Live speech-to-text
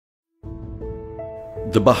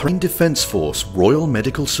The Bahrain Defence Force Royal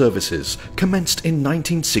Medical Services commenced in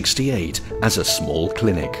 1968 as a small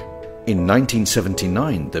clinic. In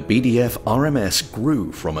 1979, the BDF RMS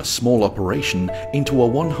grew from a small operation into a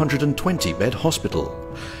 120-bed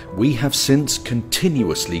hospital. We have since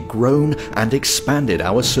continuously grown and expanded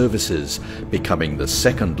our services, becoming the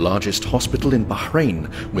second largest hospital in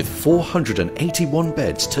Bahrain with 481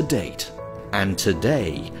 beds to date. And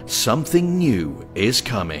today, something new is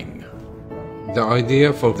coming. The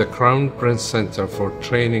idea for the Crown Prince Center for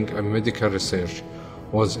Training and Medical Research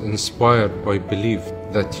was inspired by belief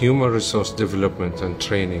that human resource development and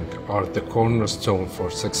training are the cornerstone for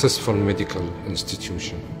successful medical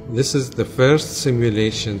institution. This is the first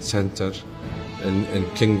simulation center in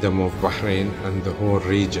Kingdom of Bahrain and the whole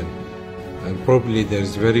region. And probably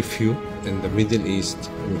there's very few in the Middle East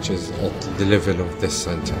which is at the level of this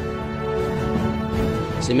center.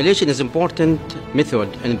 Simulation is an important method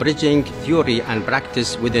in bridging theory and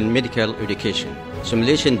practice within medical education.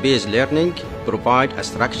 Simulation-based learning provides a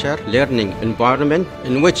structured learning environment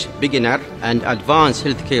in which beginner and advanced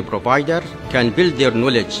healthcare provider can build their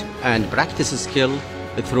knowledge and practice skill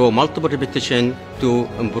through multiple repetition to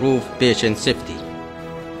improve patient safety.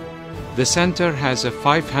 The center has a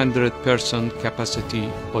 500-person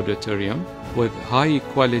capacity auditorium with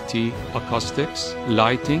high-quality acoustics,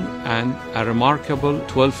 lighting, and a remarkable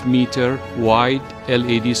 12-meter wide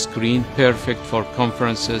LED screen perfect for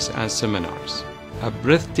conferences and seminars. A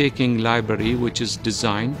breathtaking library which is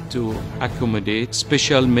designed to accommodate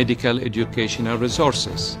special medical educational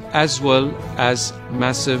resources, as well as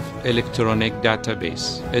massive electronic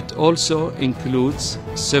database. It also includes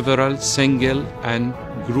several single and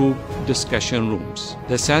group discussion rooms.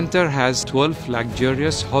 The center has 12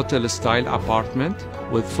 luxurious hotel-style apartments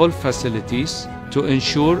with full facilities to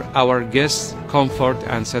ensure our guests' comfort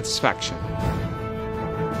and satisfaction.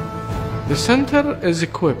 The center is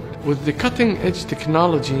equipped with the cutting-edge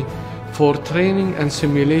technology for training and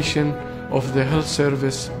simulation of the health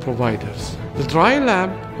service providers. The dry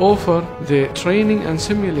lab offers the training and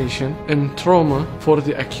simulation in trauma for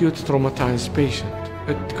the acute traumatized patient.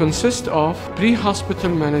 It consists of pre-hospital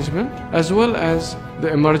management as well as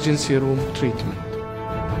the emergency room treatment.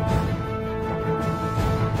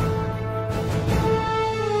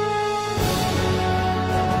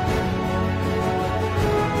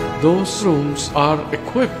 Those rooms are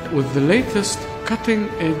equipped with the latest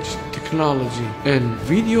cutting-edge technology in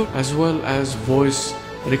video as well as voice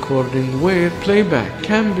recording, where playback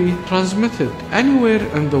can be transmitted anywhere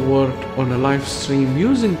in the world on a live stream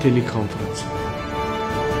using teleconferencing.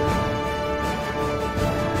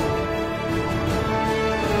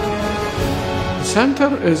 The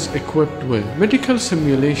center is equipped with medical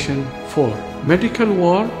simulation for medical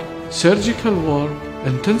ward, surgical ward,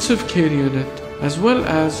 intensive care unit, as well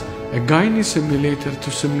as a gynae simulator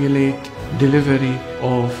to simulate delivery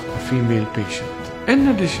of a female patient. In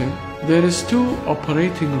addition, there is 2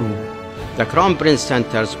 operating rooms. The Crown Prince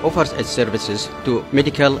Centers offers its services to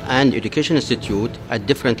medical and education institutes at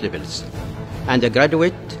different levels: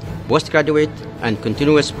 undergraduate, postgraduate, and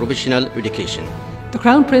continuous professional education. The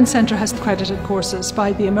Crown Prince Centre has accredited courses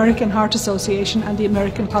by the American Heart Association and the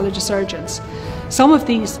American College of Surgeons. Some of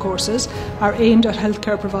these courses are aimed at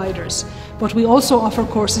healthcare providers, but we also offer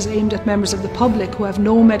courses aimed at members of the public who have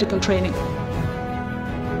no medical training.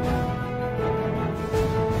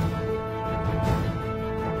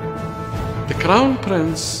 The Crown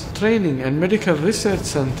Prince Training and Medical Research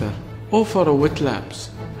Center offer wet labs.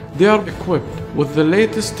 They are equipped with the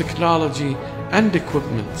latest technology and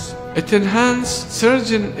equipments. It enhances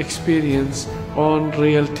surgeon experience on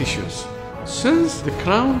real tissues. Since the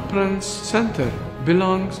Crown Prince Center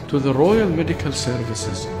belongs to the Royal Medical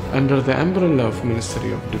Services under the umbrella of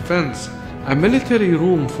Ministry of Defense, a military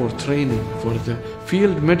room for training for the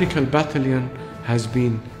Field Medical Battalion has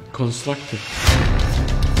been constructed.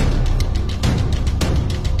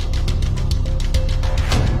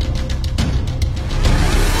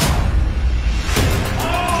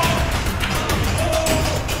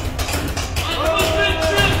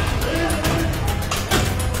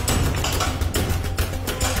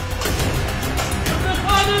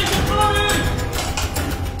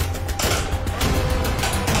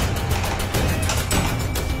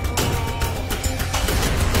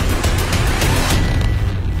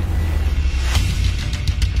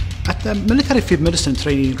 At the Military Field Medicine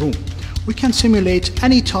Training Room, we can simulate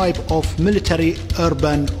any type of military,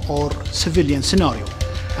 urban or civilian scenario,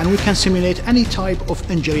 and we can simulate any type of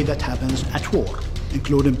injury that happens at war,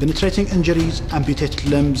 including penetrating injuries, amputated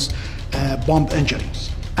limbs, bomb injuries.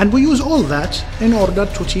 And we use all that in order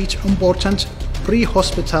to teach important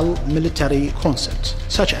pre-hospital military concepts,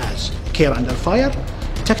 such as care under fire,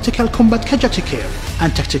 tactical combat casualty care,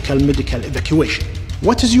 and tactical medical evacuation.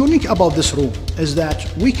 What is unique about this room is that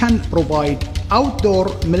we can provide outdoor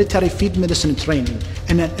military field medicine training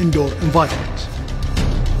in an indoor environment.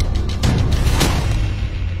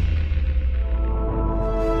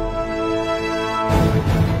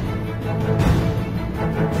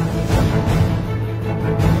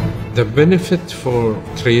 The benefit for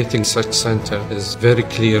creating such center is very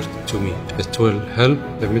clear to me. It will help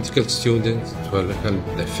the medical students, it will help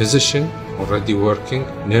the physician already working,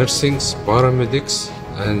 nursings, paramedics,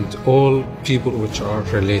 and all people which are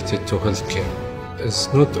related to healthcare.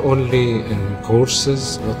 It's not only in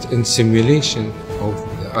courses, but in simulation of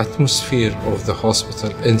the atmosphere of the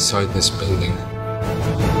hospital inside this building.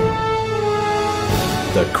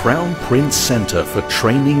 The Crown Prince Centre for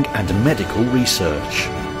Training and Medical Research.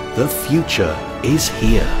 The future is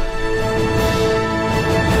here.